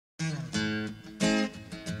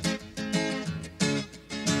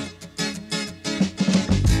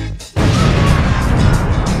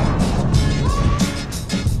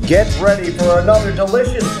Get ready for another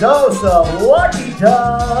delicious dose of Lucky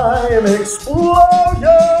Time Explosion!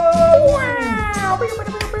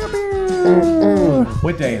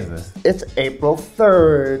 What day is this? It's April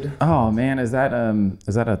 3rd. Oh man, is that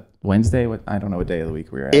a Wednesday? I don't know what day of the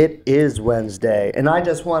week we're at. It is Wednesday, and I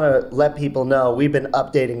just want to let people know we've been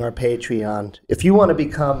updating our Patreon. If you want to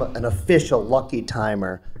become an official Lucky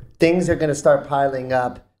Timer, things are going to start piling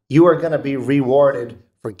up. You are going to be rewarded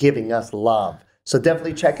for giving us love. So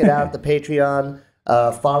definitely check it out, the Patreon.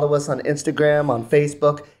 Follow us on Instagram, on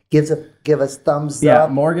Facebook. Give us thumbs up. Yeah,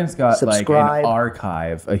 Morgan's got subscribe. Like an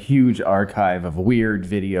archive, a huge archive of weird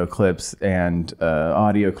video clips and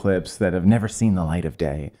audio clips that have never seen the light of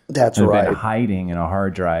day. That's right. right. Been hiding in a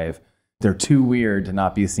hard drive. They're too weird to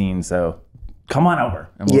not be seen, so come on over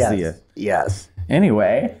and we'll see you. Yes.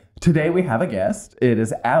 Anyway, today we have a guest. It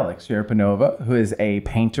is Aleksandra Cherepanova, who is a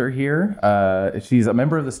painter here. She's a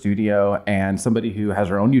member of the studio and somebody who has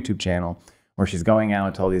her own YouTube channel where she's going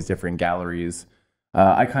out to all these different galleries.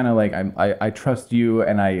 I kind of I trust you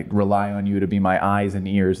and I rely on you to be my eyes and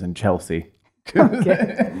ears in Chelsea.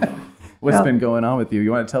 Okay. What's been going on with you?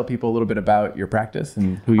 You want to tell people a little bit about your practice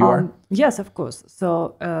and who you are? Yes, of course.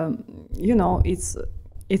 So, it's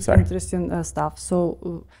interesting stuff.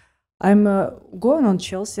 So I'm going on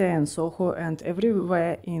Chelsea and Soho and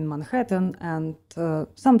everywhere in Manhattan and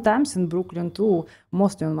sometimes in Brooklyn too,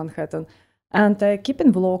 mostly in Manhattan. And I keep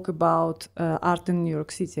in vlog about art in New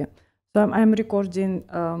York City. So I'm recording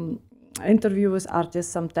interview with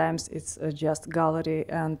artists. Sometimes it's just gallery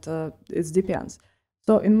and it depends.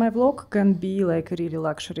 So in my vlog can be like a really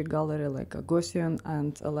luxury gallery like a Gaussian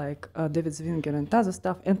and David Zwinger and other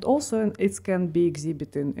stuff. And also it can be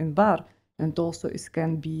exhibiting in bar and also it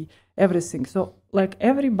can be everything. So like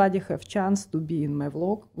everybody have chance to be in my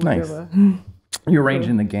vlog. Whatever. Nice. You're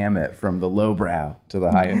ranging the gamut from the low brow to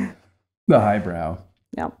the high brow.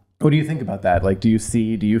 Yeah. What do you think about that? Like, do you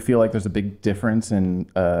feel like there's a big difference in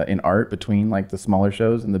art between like the smaller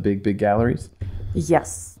shows and the big galleries?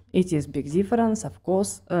 Yes, it is big difference, of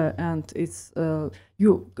course, and it's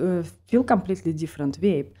you feel completely different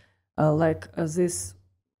vibe, this,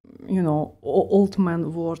 old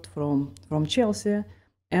man word from Chelsea,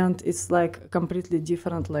 and it's like completely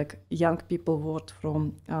different, like young people word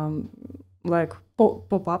from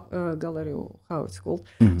pop-up gallery, or how it's called.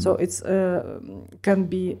 Mm-hmm. So it's can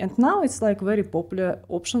be, and now it's like very popular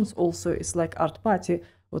options also. It's like art party,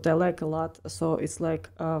 what I like a lot. So it's like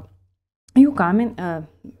you come in,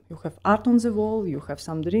 you have art on the wall, you have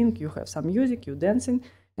some drink, you have some music, you dancing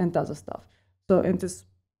and other stuff. So and it's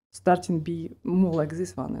starting to be more like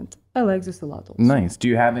this one, and I like this a lot also. Nice. Do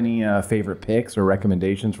you have any favorite picks or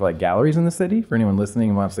recommendations for like galleries in the city for anyone listening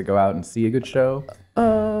who wants to go out and see a good show?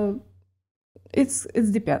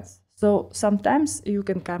 It depends. So sometimes you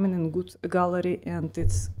can come in good gallery and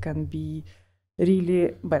it can be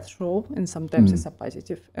really bad show, and sometimes it's a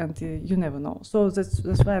positive, and you never know. So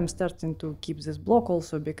that's why I'm starting to keep this blog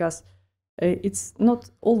also, because it's not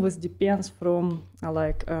always depends from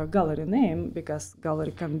gallery name, because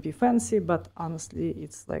gallery can be fancy, but honestly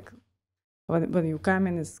it's like when you come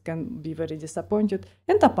in it can be very disappointed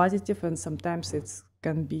and a positive, and sometimes it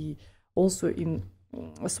can be also in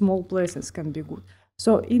small places can be good.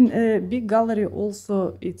 So in a big gallery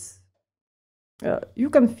also it's you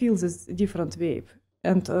can feel this different wave,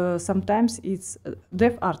 and sometimes it's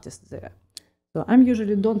deaf artists there. So I'm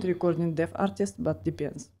usually don't recording deaf artists, but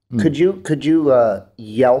depends. Could you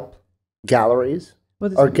Yelp galleries?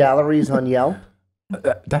 Are galleries on Yelp?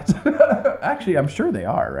 That's actually, I'm sure they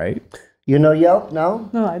are, right? You know Yelp? No?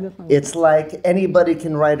 No, I don't know. It's like anybody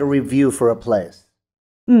can write a review for a place.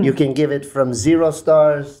 You can give it from 0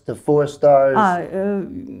 stars to 4 stars. I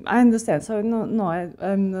understand. So no,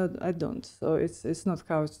 I don't. So it's not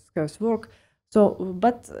how it's work. So,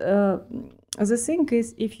 but the thing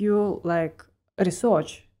is, if you like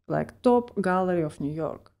research like top gallery of New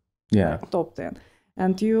York, top 10,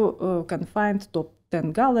 and you can find top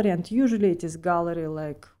 10 gallery, and usually it is gallery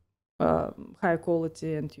like high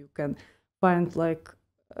quality, and you can find like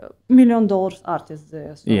 $1 million artists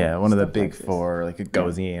there. So one of the big four, like a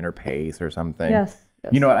Gaussian or Pace or something. Yes.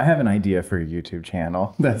 You know what? I have an idea for your YouTube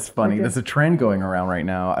channel. That's funny. Okay. There's a trend going around right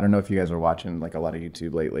now. I don't know if you guys are watching like a lot of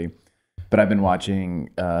YouTube lately, but I've been watching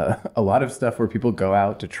a lot of stuff where people go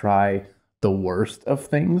out to try the worst of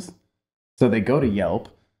things. So they go to Yelp,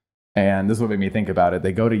 and this is what made me think about it.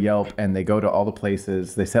 They go to Yelp and they go to all the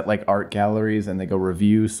places. They set like art galleries and they go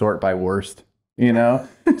review, sort by worst. So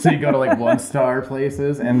you go to like 1-star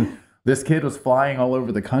places, and this kid was flying all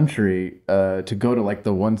over the country to go to like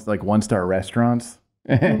the 1-star restaurants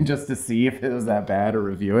and just to see if it was that bad or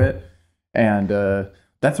review it. And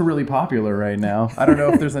That's really popular right now. I don't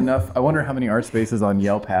know if there's enough. I wonder how many art spaces on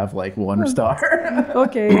Yelp have like 1 star.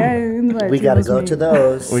 Okay, I invite We you got to with go me. to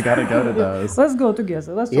those. We got to go to those. Let's go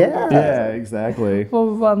together. Let's Yeah. talk about Yeah, exactly.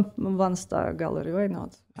 for one star gallery. Why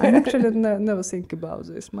not? I actually never think about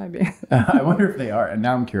this. Maybe. I wonder if they are. And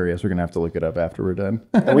now I'm curious. We're gonna have to look it up after we're done.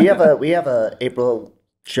 And we have a April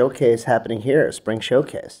showcase happening here, spring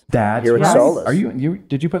showcase. That's Here at right. Solas. Are you?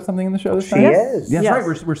 Did you put something in the show this She time? is. Yes, Yes.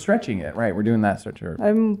 right. We're stretching it. Right. We're doing that stretcher.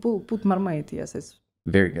 I'm put mermaid. Yes, it's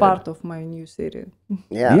Very good. part of my new series.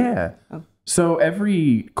 Yeah. Yeah. So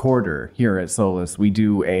every quarter here at Solas, we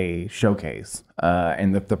do a showcase.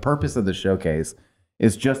 And the purpose of the showcase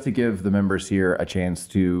is just to give the members here a chance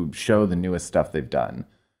to show the newest stuff they've done.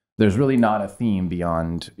 There's really not a theme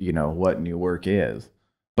beyond, what new work is.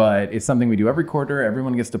 But it's something we do every quarter.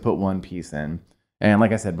 Everyone gets to put one piece in. And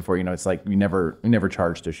like I said before, it's like we never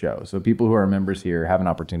charge to show. So people who are members here have an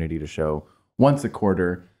opportunity to show once a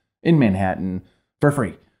quarter in Manhattan for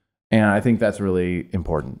free. And I think that's really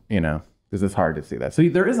important, because it's hard to see that. So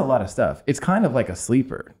there is a lot of stuff. It's kind of like a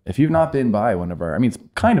sleeper. If you've not been by one of our, it's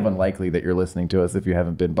kind of unlikely that you're listening to us if you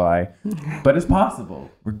haven't been by, but it's possible.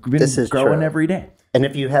 This is growing true. every day. And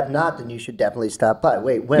if you have not, then you should definitely stop by.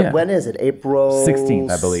 Wait, when is it? April 16th,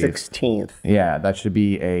 I believe. 16th. Yeah, that should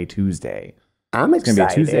be a Tuesday. I'm It's going to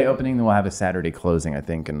excited. be a Tuesday opening, then we'll have a Saturday closing, I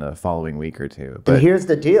think, in the following week or two. And But here's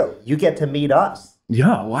the deal. You get to meet us.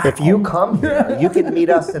 yeah, wow. If you come here, you can meet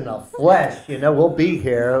us in the flesh. We'll be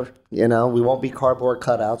here. We won't be cardboard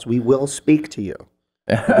cutouts. We will speak to you.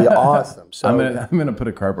 It'll be awesome. So I'm gonna put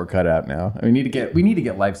a cardboard cutout now. We need to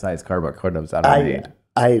get life-size cardboard cutouts out of made.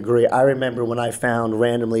 I agree. I remember when I found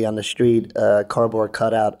randomly on the street a cardboard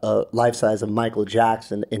cutout, life size of Michael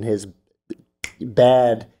Jackson in his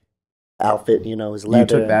bad outfit. His leather.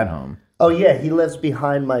 You took that home. Oh yeah, he lives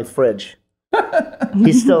behind my fridge.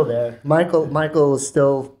 He's still there. Michael is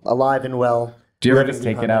still alive and well. Do you ever living just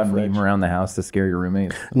take it behind out my and leave fridge. them around the house to scare your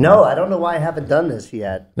roommates? No, I don't know why I haven't done this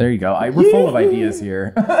yet. There you go. We're full of ideas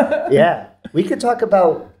here. Yeah, we could talk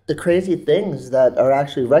about the crazy things that are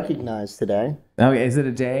actually recognized today. Okay, is it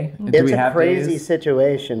a day? Do It's we a have crazy days?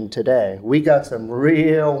 situation today. We got some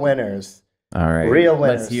real winners. All right. Real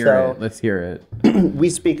winners. Let's hear So- it. Let's hear it. We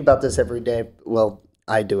speak about this every day. Well,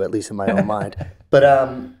 I do, at least in my own mind. But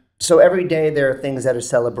so every day there are things that are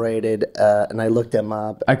celebrated, and I looked them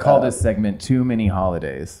up. I call this segment Too Many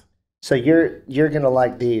Holidays. So you're gonna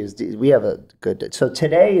like these. We have a good. So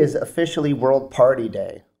today is officially World Party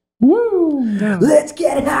Day. Woo! Let's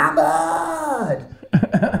get hammered!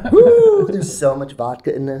 Woo! There's so much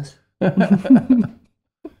vodka in this.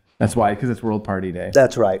 That's why, because it's World Party Day.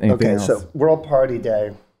 That's right. Anything Okay, else? so World Party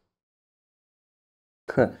Day.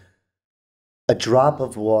 A drop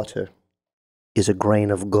of water is a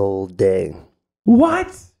grain of gold day. What?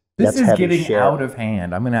 This That's is heavy getting shit. out of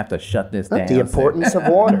hand. I'm going to have to shut this down. The importance of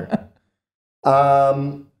water.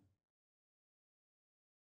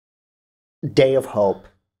 Day of Hope.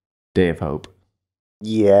 Day of Hope.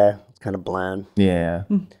 Yeah, it's kind of bland. Yeah.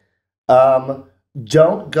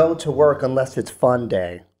 Don't go to work unless it's fun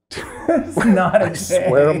day. It's not a day.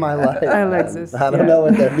 Swear on my life. I like this. I don't know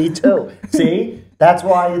what that. Me too. See, that's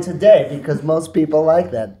why it's a day, because most people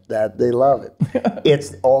like that. That they love it.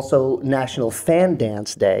 It's also National Fan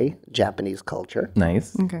Dance Day, Japanese culture.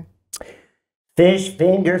 Nice. Okay. Fish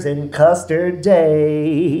fingers and custard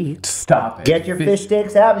day. Stop it. Get your fish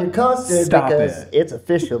sticks out of your custard Stop because it. it's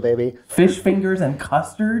official, baby. Fish fingers and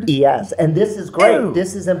custard? Yes, and this is great. Ew.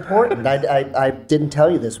 This is important. I didn't tell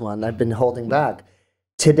you this one. I've been holding back.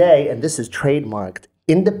 Today, and this is trademarked,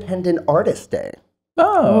 Independent Artist Day.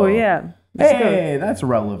 Oh yeah. That's good. Hey, that's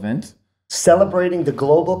relevant. Celebrating the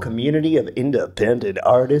global community of independent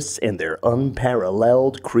artists and their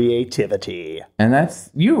unparalleled creativity. And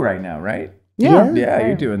that's you right now, right? Yeah. Yeah,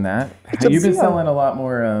 you're doing that. You've been selling a lot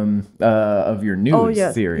more of your news Oh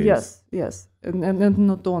yes, series. yes, and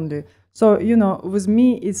not only. So with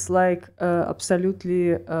me, it's like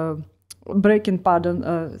absolutely breaking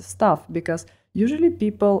pattern stuff, because usually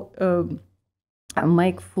people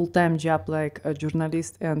make full-time job like a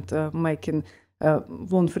journalist and making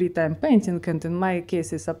one free-time painting, and in my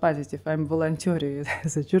case it's a positive. I'm volunteering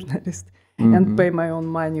as a journalist and pay my own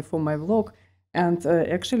money for my vlog, and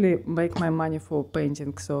actually make my money for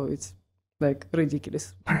painting. So it's like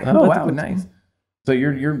ridiculous. Oh But wow, good. nice. So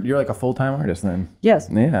you're like a full-time artist then? Yes.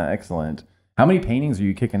 Yeah, excellent. How many paintings are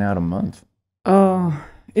you kicking out a month?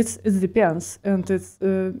 It depends, and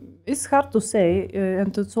it's hard to say,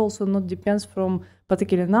 and it's also not depends from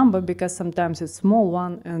particular number, because sometimes it's small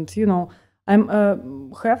one, and I'm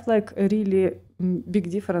have like a really big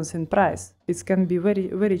difference in price. It can be very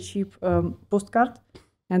very cheap postcard,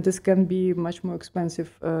 and this can be much more expensive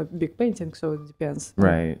big painting, so it depends.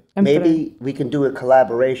 Right. Maybe we can do a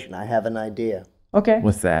collaboration. I have an idea. Okay.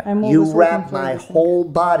 What's that? I'm You always wrap looking for my this thing. whole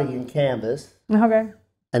body in canvas, Okay.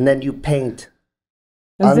 and then you paint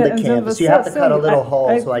And on then- the and then canvas. the You have to cell- cut a cell- little hole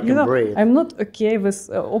so I you can know, breathe. I'm not okay with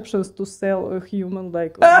options to sell a human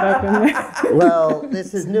like weapon. Well,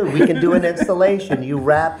 this is new. We can do an installation. You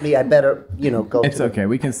wrap me. I better, go It's to okay.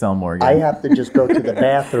 We can sell more. I have to just go to the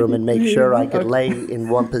bathroom and make sure I could lay in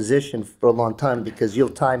one position for a long time because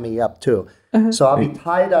you'll tie me up too. So I'll be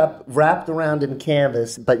tied up, wrapped around in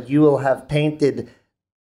canvas, but you will have painted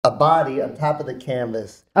a body on top of the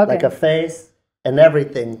canvas, like a face and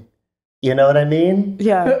everything. You know what I mean?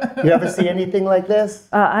 Yeah. You ever see anything like this?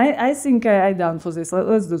 I think I down for this.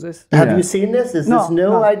 Let's do this. Have you seen this? Is this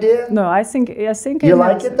new idea? No, I think You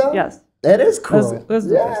like it though? Yes. It is cool. Let's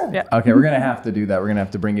do this. Yeah. Okay, we're gonna have to do that. We're gonna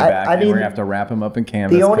have to bring you back, and we're gonna have to wrap him up in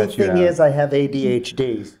canvas. The only cut you thing out. is I have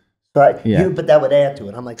ADHD. But that would add to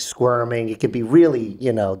it. I'm like squirming. It could be really,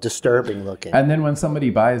 disturbing looking. And then when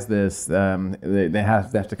somebody buys this, they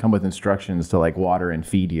have to come with instructions to like water and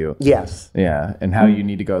feed you. Yes. Yeah, and how you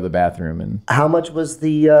need to go to the bathroom and. How much was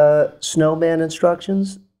the snowman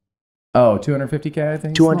instructions? Oh, $250K, I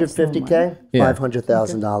think. $250K? Yeah.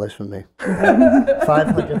 $500,000 from me.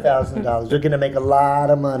 $500,000. We're gonna make a lot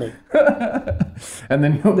of money. And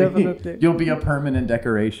then Definitely. you'll be a permanent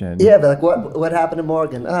decoration. Yeah, but like what happened to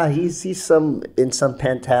Morgan? He's in some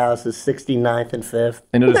penthouse, is 69th and 5th.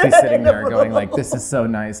 And you'll just be sitting there going like, "This is so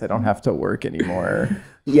nice. I don't have to work anymore."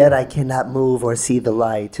 Yet I cannot move or see the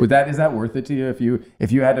light. Is that worth it to you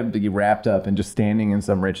if you had to be wrapped up and just standing in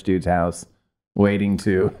some rich dude's house? Waiting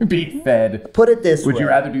to be fed. Put it this way. Would you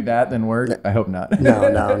rather do that than work? I hope not.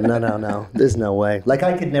 No. There's no way. Like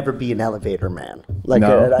I could never be an elevator man. Like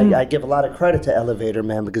No. I give a lot of credit to elevator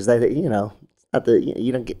man because you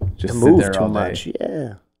don't get Just to sit move there too all day. much.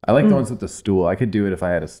 Yeah. I like the ones with the stool. I could do it if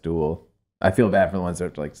I had a stool. I feel bad for the ones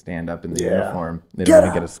that like stand up in the uniform. They don't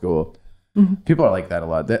even get a stool. People are like that a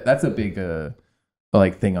lot. That's a big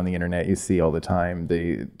thing on the internet you see all the time.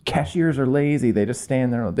 The cashiers are lazy. They just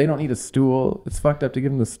stand there. They don't need a stool. It's fucked up to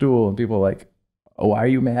give them the stool. And people are like, oh, why are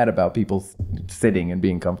you mad about people sitting and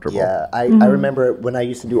being comfortable? Yeah, I remember when I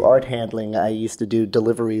used to do art handling, I used to do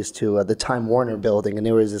deliveries to the Time Warner building, and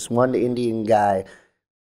there was this one Indian guy,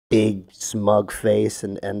 big, smug face,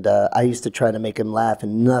 and I used to try to make him laugh,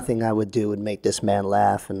 and nothing I would do would make this man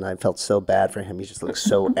laugh, and I felt so bad for him. He just looked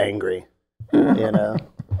so angry,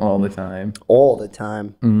 All the time. all the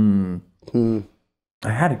time. I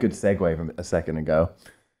had a good segue from a second ago.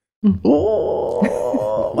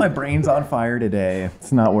 Oh, my brain's on fire today.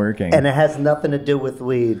 It's not working. And it has nothing to do with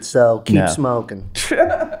weed, so keep No. smoking.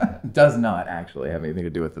 Does not actually have anything to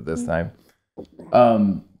do with it this time.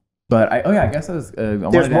 But I guess I was. I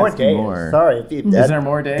wanted There's to more ask you days. more. Sorry. Is there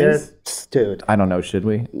more days? Dude, I don't know. Should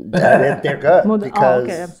we? they're good Well, because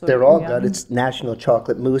okay, I'm sorry. they're all Yeah. good. It's National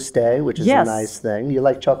Chocolate Mousse Day, which is Yes. a nice thing. You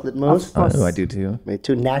like chocolate mousse? Of course. Oh, I do too. Me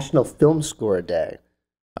too. National Film Score Day.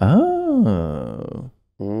 Oh,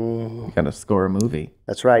 you gotta score a movie.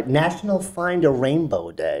 That's right. National Find a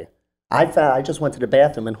Rainbow Day. I just went to the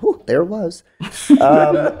bathroom and whew, there it was.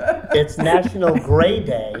 It's National Gray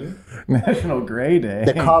Day. National Gray Day.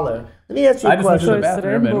 The color. Let me ask you I a just went to the question. So it's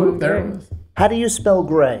bathroom and rainbow whoop, there it gray. was. How do you spell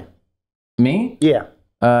gray? Me? Yeah.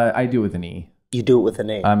 I do with an E. You do it with an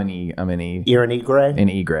E. I'm an E. I'm an E. You're an E gray? An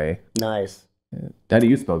E gray. Nice. How do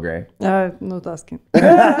you spell gray? Not asking.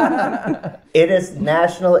 It is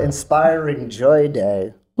National Inspiring Joy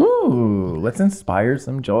Day. Ooh, let's inspire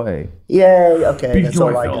some joy. Yay. Okay, that's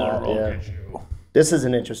all I joyful, got. or Yeah. look at you. This is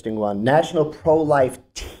an interesting one. National Pro-Life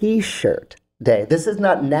T-Shirt Day. This is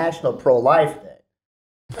not National Pro-Life Day.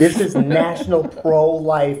 This is National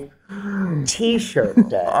Pro-Life T-Shirt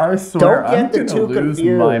Day. I swear, Don't get I'm the gonna two lose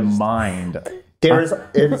confused. my mind. It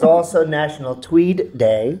is also National Tweed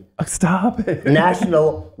Day, Stop it.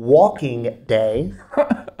 National Walking Day.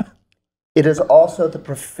 It is also the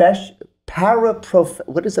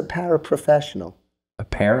what is a paraprofessional? A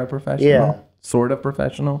paraprofessional? Yeah. Sort of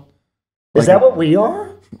professional? Is that what we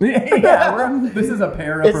are? Yeah, this is a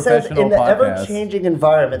It says paraprofessional in the podcast. ever-changing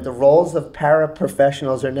environment, the roles of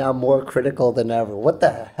paraprofessionals are now more critical than ever. What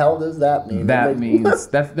the hell does that mean? That means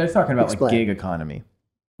they're talking about Explain. like gig economy.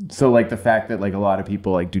 So like the fact that like a lot of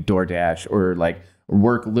people like do DoorDash or like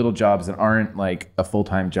work little jobs that aren't like a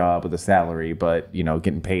full-time job with a salary, but you know,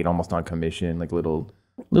 getting paid almost on commission, like little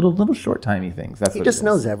short-timey things. That's He what just it is.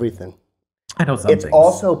 knows everything. I know some It's things.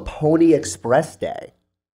 also Pony Express Day.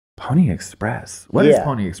 Pony Express. What is Yeah.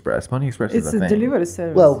 Pony Express? Pony Express It's is a a thing. delivery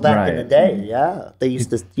service. Well, back in the Right. day, yeah. They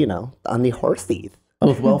used to, on the horse thief.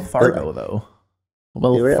 Oh, it's Wells Fargo though.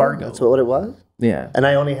 Well, Really? Fargo. That's what it was? Yeah. And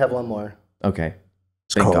I only have one more. Okay.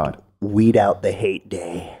 It's Thank called God. Weed Out the Hate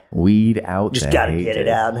Day. Weed out. Just the got to hate get it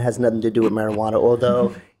day. out. It has nothing to do with marijuana.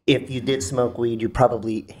 Although, if you did smoke weed, you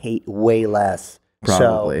probably hate way less.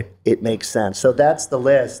 Probably. So it makes sense. So that's the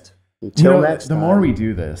list. Until next the time. more we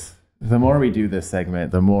do this, the more we do this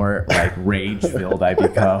segment, the more like rage filled I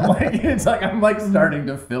become. Like it's like I'm like starting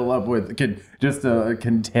to fill up with just a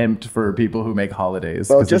contempt for people who make holidays.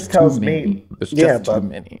 Well, it 'cause just there's too tells many. me, There's yeah, just too but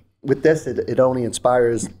many. with this, it only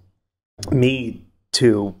inspires me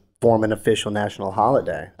to form an official national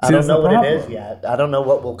holiday. I See, don't that's know the what it is problem. yet. I don't know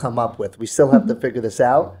what we'll come up with. We still have to figure this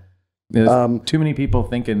out. There's too many people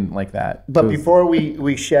thinking like that. But before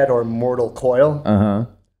we shed our mortal coil,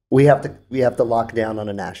 we have to lock down on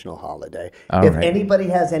a national holiday. If right. anybody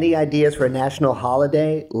has any ideas for a national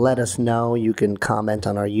holiday, let us know. You can comment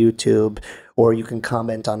on our YouTube, or you can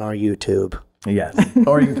comment on our YouTube. Yes.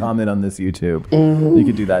 Or you can comment on this YouTube. You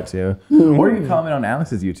could do that too. Or you can comment on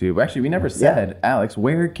Alex's YouTube. Actually, we never said, Alex,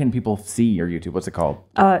 where can people see your YouTube? What's it called?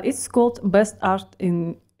 It's called Best Art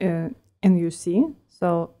in NUC.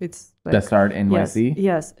 So it's like, Best Art NYC?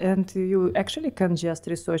 Yes, and you actually can just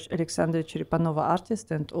research Aleksandra Cherepanova artist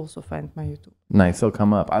and also find my YouTube. Nice, it'll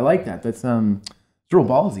come up. I like that. That's it's real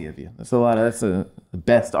ballsy of you. That's the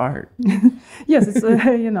best art. Yes, it's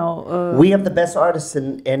We have the best artists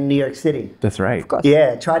in New York City. That's right.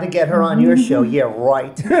 Yeah, try to get her on your show. Yeah,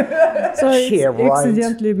 right. So it's Yeah, right.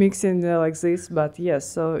 accidentally mixing like this, but yes.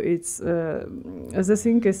 So it's the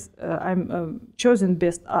thing is I'm chosen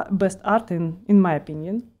best art in my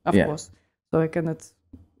opinion, of course. So I cannot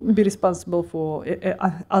be responsible for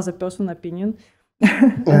other person's opinion.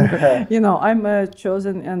 I'm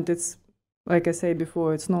chosen, and it's. Like I say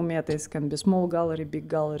before, it's no matter. It can be small gallery, big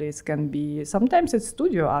gallery. It can be sometimes it's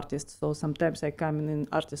studio artists. So sometimes I come in an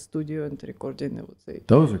artist studio and recording. I would say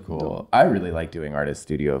Those are cool. I really like doing artist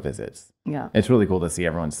studio visits. Yeah, it's really cool to see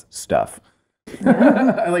everyone's stuff.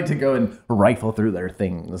 I like to go and rifle through their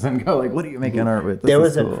things and go like, "What are you making art with?" There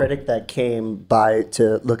was a critic that came by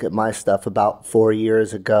to look at my stuff about 4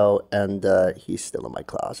 years ago, and he's still in my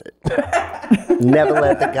closet. Never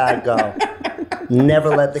let the guy go. Never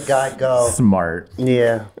let the guy go. Smart.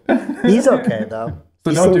 Yeah. He's okay, though. So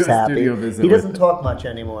he don't seems do a happy. studio visit He with doesn't talk much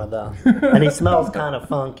anymore, though. And he smells kind of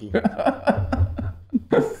funky.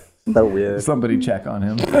 So weird. Somebody check on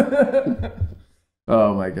him.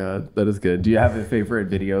 Oh my God, that is good. Do you have a favorite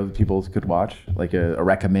video that people could watch? Like a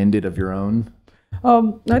recommended of your own?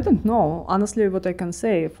 I don't know. Honestly, what I can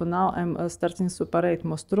say for now, I'm starting to separate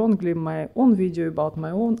more strongly my own video about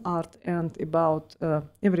my own art and about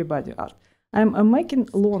everybody art. I'm making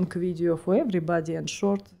long video for everybody and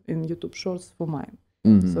short in YouTube Shorts for mine.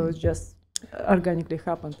 So it just organically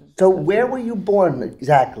happened. So where were you born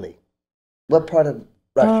exactly? What part of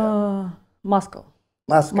Russia? Moscow.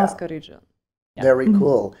 Moscow region. Yeah. Very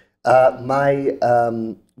cool. My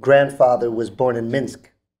grandfather was born in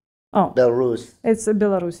Minsk, Belarus. It's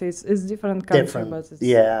Belarus. It's different country, but it's,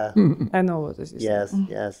 yeah. I know what it is. Yes,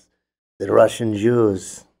 yes. The Russian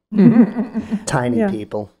Jews. Tiny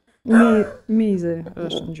people. Me the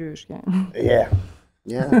Russian Jewish guy. Yeah.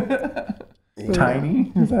 Yeah.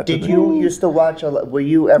 Tiny? Did you used to watch were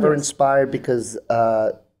you ever inspired because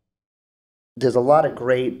there's a lot of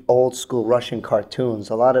great old school Russian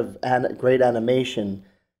cartoons. A lot of great animation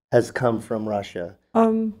has come from Russia.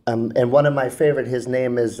 And one of my favorite, his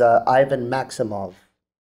name is Ivan Maximov.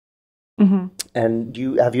 And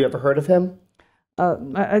have you ever heard of him?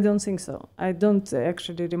 I don't think so. I don't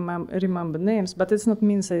actually remember names, but it's not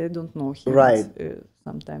means I don't know him. Right.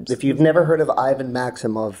 Sometimes. If you've never heard of Ivan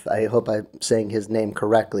Maximov, I hope I'm saying his name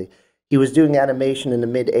correctly. He was doing animation in the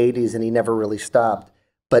mid-'80s, and he never really stopped.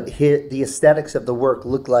 But the aesthetics of the work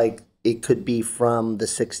look like it could be from the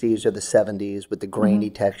 60s or the 70s with the grainy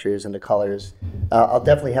textures and the colors. I'll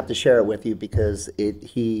definitely have to share it with you because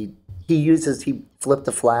he flipped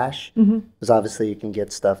the flash, because obviously you can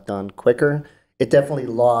get stuff done quicker. It definitely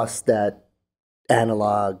lost that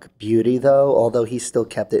analog beauty, though, although he still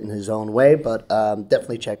kept it in his own way. But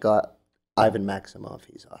definitely check out Ivan Maximov.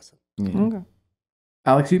 He's awesome. Yeah. Okay.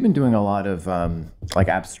 Alex, you've been doing a lot of like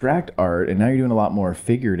abstract art, and now you're doing a lot more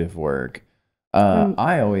figurative work.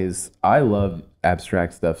 I love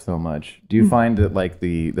abstract stuff so much. Do you find that like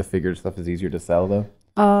the figurative stuff is easier to sell though?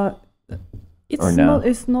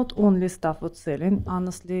 It's not only stuff what's selling,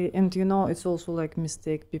 honestly, and it's also like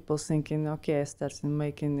mistake people thinking, okay, I started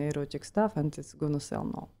making erotic stuff and it's gonna sell.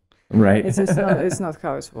 No, right? It's not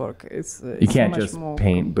how it works. You can't just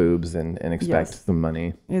paint boobs and expect some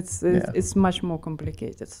money. It's much more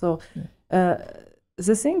complicated. So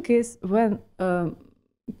the thing is, when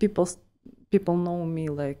people people know me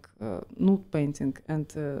like nude painting, and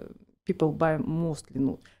people buy mostly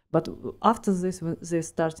nude. But after this, they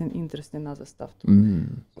start in interest in other stuff too.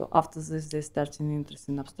 So after this, they start in interest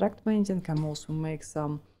in abstract painting. I'm also make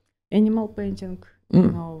some animal painting,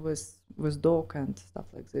 you know, with dog and stuff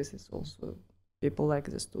like this. It's also people like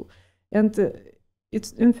this too. And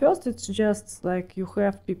it's just like you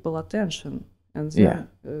have people attention, and then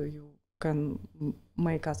you can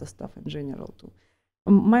make other stuff in general too.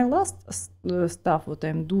 My last stuff what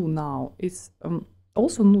I'm do now is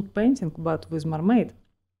also nude painting, but with mermaid.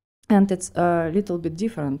 And it's a little bit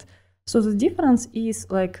different. So the difference is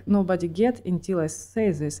like nobody get until I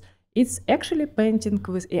say this. It's actually painting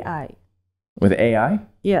with AI. With AI?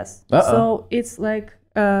 Yes. So it's like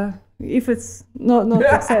if it's not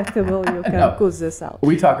acceptable, you can cut this out.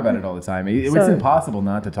 We talk about it all the time. It's impossible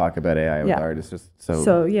not to talk about AI with art. It's just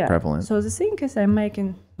so prevalent. So the thing is, I'm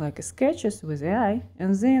making like sketches with AI,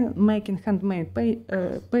 and then making handmade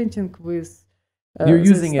painting with. You're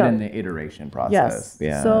using it in the iteration process. Yes.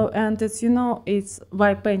 Yeah. So, and it's, you know, it's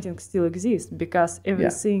why painting still exists, because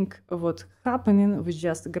everything what happening, we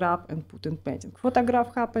just grab and put in painting.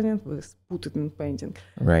 Photograph happening, we put it in painting.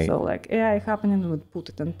 Right. So like AI happening, we put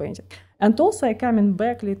it in painting. And also I coming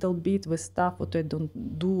back a little bit with stuff what I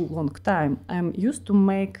don't do long time. I'm used to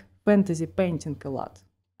make fantasy painting a lot.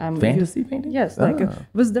 Fantasy painting? Yes, like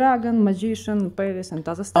with dragon, magician, Paris, and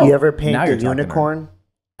other stuff. You ever paint a unicorn?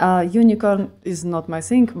 Unicorn is not my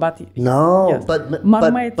thing, but no, yes. but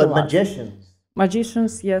magicians.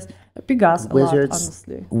 Magicians, yes. Pegasus, wizards, a lot,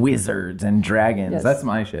 honestly. Wizards and dragons. Yes. That's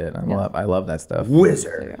my shit. I love that stuff.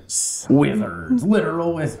 Wizards. Wizards.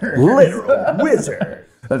 Literal wizards. Literal wizards.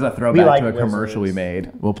 That's a throwback to a commercial we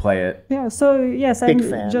made. We'll play it. Yeah, so yes, Big I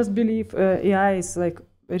fan. just believe AI is like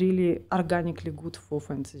really organically good for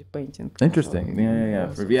fantasy painting. Interesting.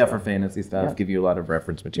 So, for fantasy stuff, give you a lot of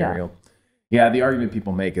reference material. Yeah, the argument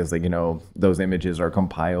people make is like, you know, those images are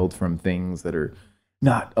compiled from things that are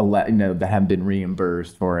not, that haven't been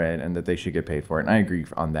reimbursed for it, and that they should get paid for it. And I agree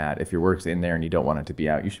on that. If your work's in there and you don't want it to be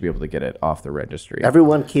out, you should be able to get it off the registry.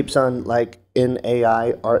 Everyone keeps on, like, in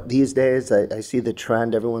AI art these days. I see the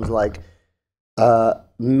trend. Everyone's like,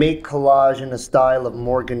 make collage in the style of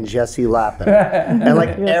Morgan Jesse Lappin. And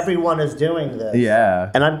like everyone is doing this.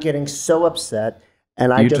 Yeah. And I'm getting so upset.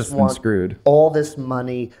 And I just want screwed. All this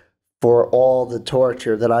money for all the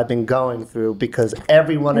torture that I've been going through, because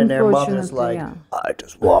everyone and their mother's like, I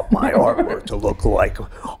just want my artwork to look like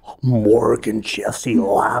Morgan Jesse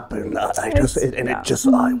Lappin.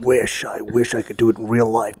 I wish I could do it in real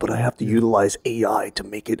life, but I have to utilize AI to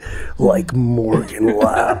make it like Morgan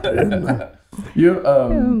Lappin.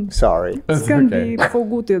 Sorry. It can be for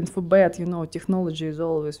good and for bad, you know, technology is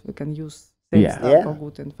always, we can use for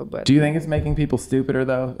good and for bad. Do you think it's making people stupider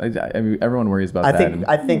though? I mean, everyone worries about that.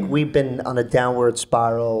 I think we've been on a downward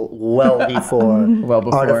spiral well before,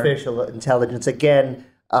 artificial intelligence. Again,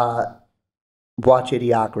 watch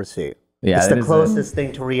Idiocracy. Yeah, it's the closest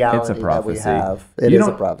thing to reality that we have. It is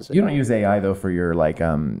a prophecy. You don't use AI though for your like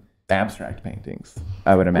abstract paintings,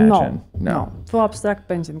 I would imagine. No. For abstract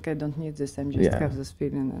painting, I don't need this. I just have this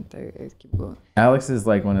feeling and I keep going. Alex is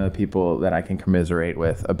like one of the people that I can commiserate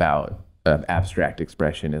with about abstract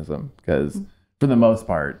expressionism, because for the most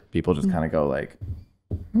part, people just kind of go like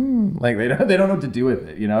they don't know what to do with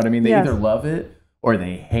it. You know what I mean? They either love it or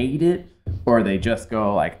they hate it, or they just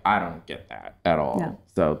go like, I don't get that at all. Yeah.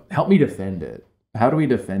 So help me defend it. How do we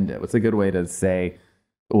defend it? What's a good way to say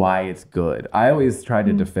why it's good? I always try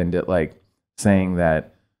to defend it like saying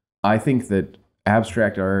that I think that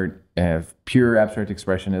abstract art, pure abstract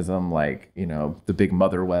expressionism, like, you know, the big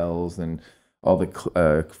Motherwells and all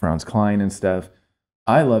the Franz Klein and stuff,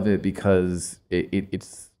 I love it because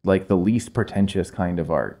it's like the least pretentious kind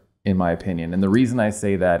of art, in my opinion. And the reason I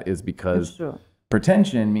say that is because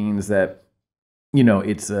pretension means that, you know,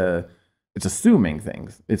 it's assuming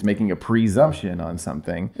things. It's making a presumption on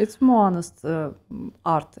something. It's more honest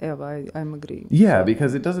art, Eva. I'm agreeing. Yeah,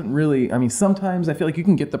 because it doesn't really, I mean, sometimes I feel like you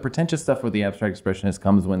can get the pretentious stuff where the abstract expressionist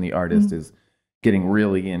comes when the artist is getting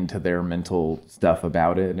really into their mental stuff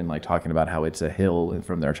about it and like talking about how it's a hill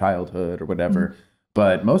from their childhood or whatever.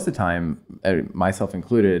 But most of the time, myself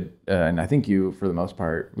included, and I think you for the most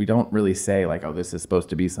part, we don't really say like, oh, this is supposed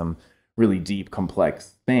to be some really deep,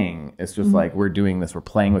 complex thing. It's just like, we're doing this, we're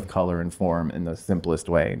playing with color and form in the simplest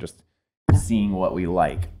way and just seeing what we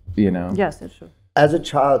like, you know? Yes, that's true. As a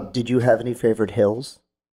child, did you have any favorite hills?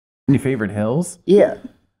 Any favorite hills? Yeah.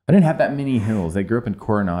 I didn't have that many hills. I grew up in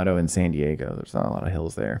Coronado and San Diego. There's not a lot of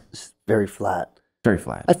hills there. It's very flat. Very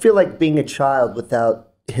flat. I feel like being a child without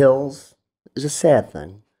hills is a sad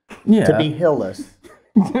thing. Yeah. To be hillless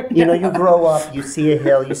You know, you grow up, you see a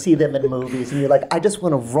hill, you see them in movies, and you're like, I just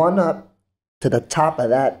want to run up to the top of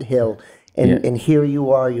that hill. And here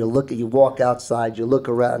you are, you walk outside, you look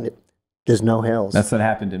around, there's no hills. That's what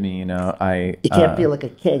happened to me, you know. You can't feel like a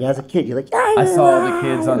kid. As a kid, you're like, I saw the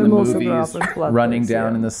kids on the movies running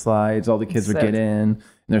down in the slides. All the kids would get in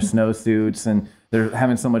their snowsuits, and they're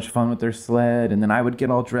having so much fun with their sled. And then I would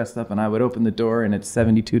get all dressed up, and I would open the door, and it's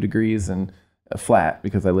 72 degrees and flat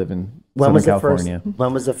because I live in Southern California.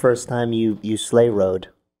 When was the first time you sleigh rode?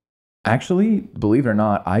 Actually, believe it or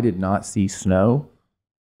not, I did not see snow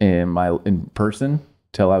in person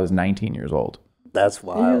till I was 19 years old. That's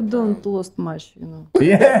wild. You don't lose much, you know.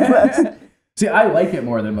 Yeah. See, I like it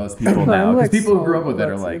more than most people now because people who grew up with it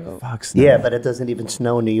are like, fuck snow. Yeah, but it doesn't even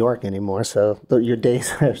snow in New York anymore, so your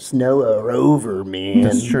days of snow are over, man.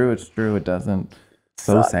 It's true. It doesn't.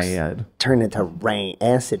 So sad. Turn into rain,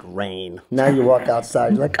 acid rain. Now you walk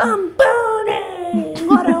outside, you're like, I'm burning.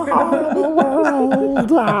 What a horrible world.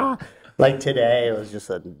 Like today, it was just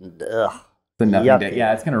It's a nothing day.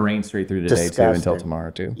 Yeah, it's going to rain straight through today, too, until tomorrow,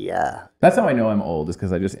 too. Yeah. That's how I know I'm old, is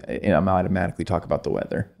because I'm automatically talk about the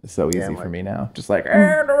weather. It's so easy for me now. Just like,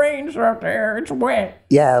 the rain's up there, it's wet.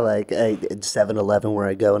 Yeah, like at 7-Eleven where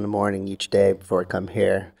I go in the morning each day before I come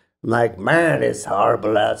here. I'm like, man, it's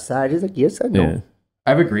horrible outside. He's like, yes, I know. Yeah. I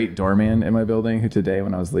have a great doorman in my building who today,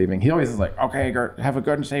 when I was leaving, he always is like, okay, have a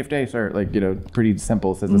good and safe day, sir. Like, you know, pretty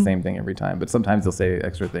simple, says the same thing every time. But sometimes he'll say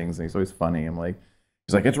extra things, and he's always funny.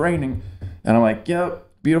 He's like, it's raining. And I'm like, yep,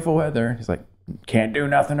 beautiful weather. He's like, can't do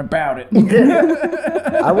nothing about it.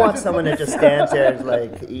 I want someone that just stands there and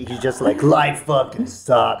like, he's just like, life fucking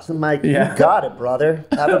sucks. I'm like, you got it, brother.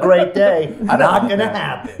 Have a great day. Not going to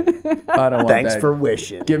happen. I don't want Thanks that. for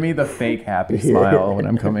wishing. Give me the fake happy smile when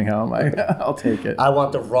I'm coming home. I'll take it. I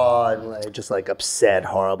want the raw and like, just like upset,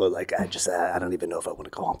 horrible. Like, I don't even know if I want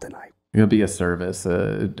to go home tonight. It'll be a service,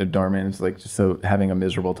 a doorman. It's like just so having a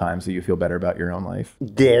miserable time so you feel better about your own life.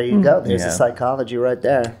 There you go. There's the psychology right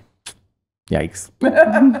there. Yikes.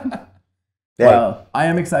 Well, I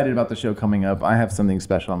am excited about the show coming up. I have something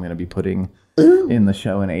special I'm going to be putting in the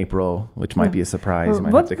show in April, which might be a surprise. You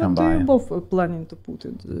might have to come by. What are you both planning to put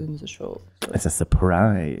in the show? It's a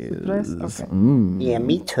surprise. Okay. Yeah,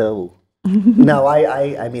 me too. No,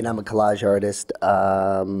 I mean, I'm a collage artist.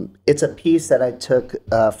 It's a piece that I took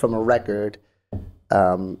from a record,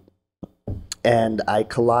 and I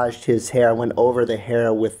collaged his hair. I went over the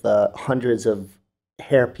hair with hundreds of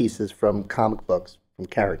hair pieces from comic books, from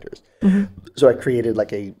characters. So I created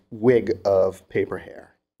like a wig of paper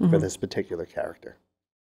hair for this particular character.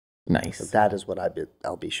 Nice. So that is what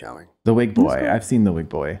I'll be showing. The Wig Boy. I've seen the Wig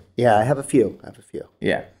Boy. Yeah, I have a few.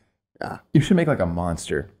 Yeah. You should make like a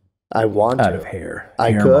monster. I want out to. of hair.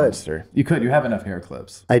 I hair could. Monster. You could. You have enough hair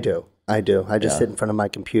clips. I do. I just sit in front of my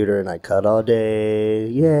computer and I cut all day.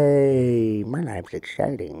 Yay! My life's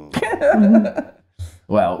exciting.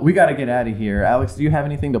 Well, we got to get out of here. Alex, do you have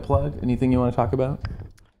anything to plug? Anything you want to talk about?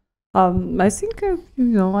 I think,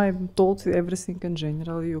 I've told everything in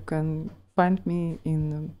general. You can find me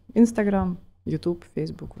in Instagram, YouTube,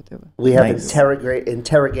 Facebook, whatever. We have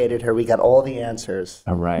interrogated her. We got all the answers.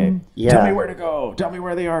 All right. Yeah. Tell me where to go. Tell me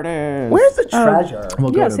where the art is. Where's the treasure?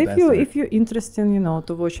 Yes, if you're interested,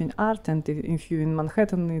 to watching art, and if you're in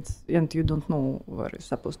Manhattan, and you don't know where you're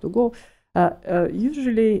supposed to go,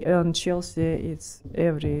 usually on Chelsea it's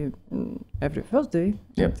every Thursday.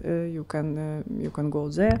 Yep. And, you can go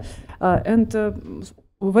there, and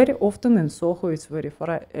very often in Soho it's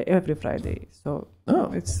every Friday. So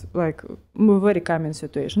it's like a very common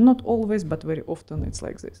situation. Not always, but very often it's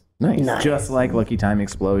like this. Nice. Just like Lucky Time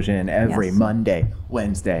Explosion every Monday,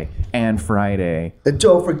 Wednesday, and Friday. And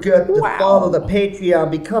don't forget to follow the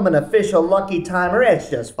Patreon, become an official Lucky Timer. It's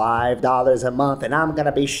just $5 a month, and I'm going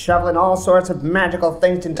to be shoveling all sorts of magical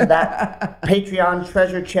things into that Patreon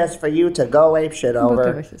treasure chest for you to go apeshit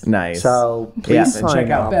over. Nice. So please sign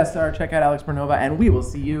check out up. Best Art, check out Aleksandra, and we will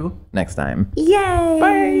see you next time. Yay!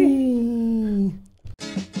 Bye!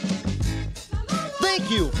 Thank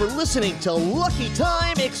you for listening to Lucky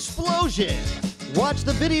Time Explosion. Watch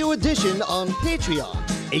the video edition on Patreon,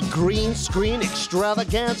 a green screen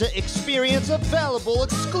extravaganza experience available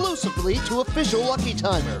exclusively to official Lucky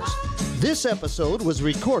Timers. This episode was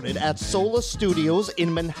recorded at Solas Studios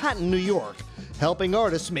in Manhattan, New York, helping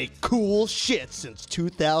artists make cool shit since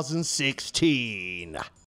 2016.